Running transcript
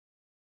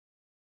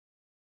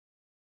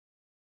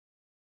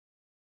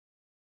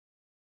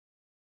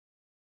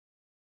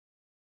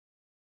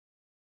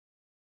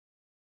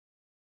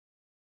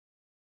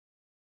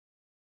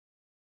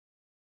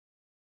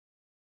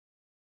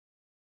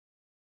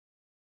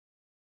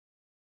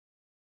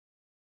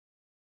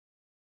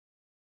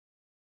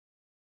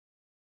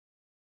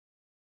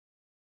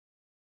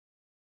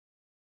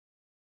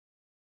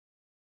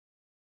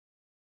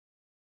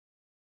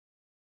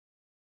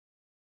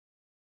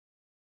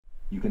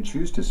You can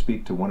choose to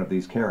speak to one of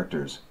these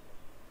characters.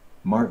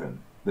 Marvin,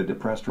 the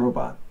depressed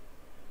robot.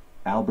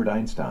 Albert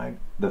Einstein,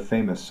 the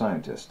famous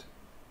scientist.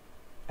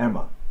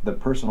 Emma, the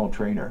personal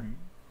trainer.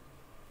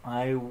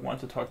 I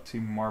want to talk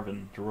to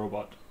Marvin, the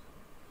robot.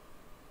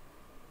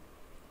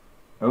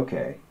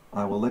 Okay,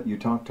 I will let you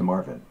talk to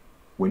Marvin.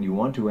 When you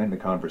want to end the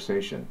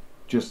conversation,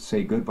 just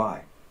say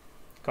goodbye.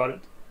 Got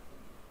it.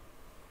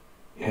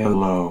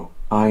 Hello,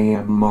 I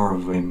am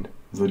Marvin,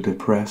 the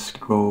depressed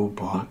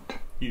robot.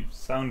 You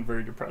sound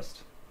very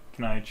depressed.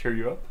 Can I cheer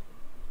you up?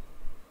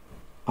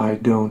 I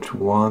don't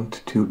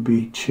want to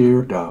be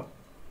cheered up.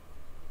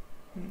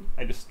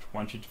 I just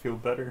want you to feel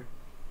better.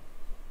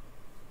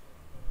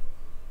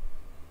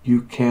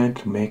 You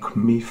can't make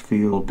me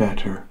feel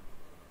better.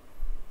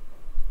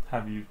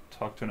 Have you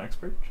talked to an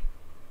expert?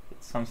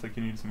 It sounds like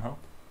you need some help.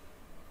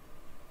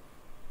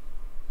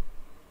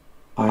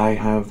 I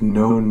have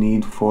no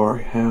need for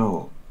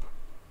help.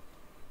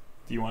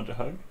 Do you want a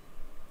hug?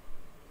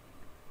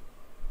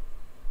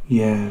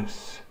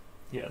 Yes.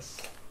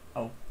 Yes.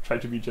 I'll try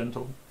to be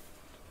gentle.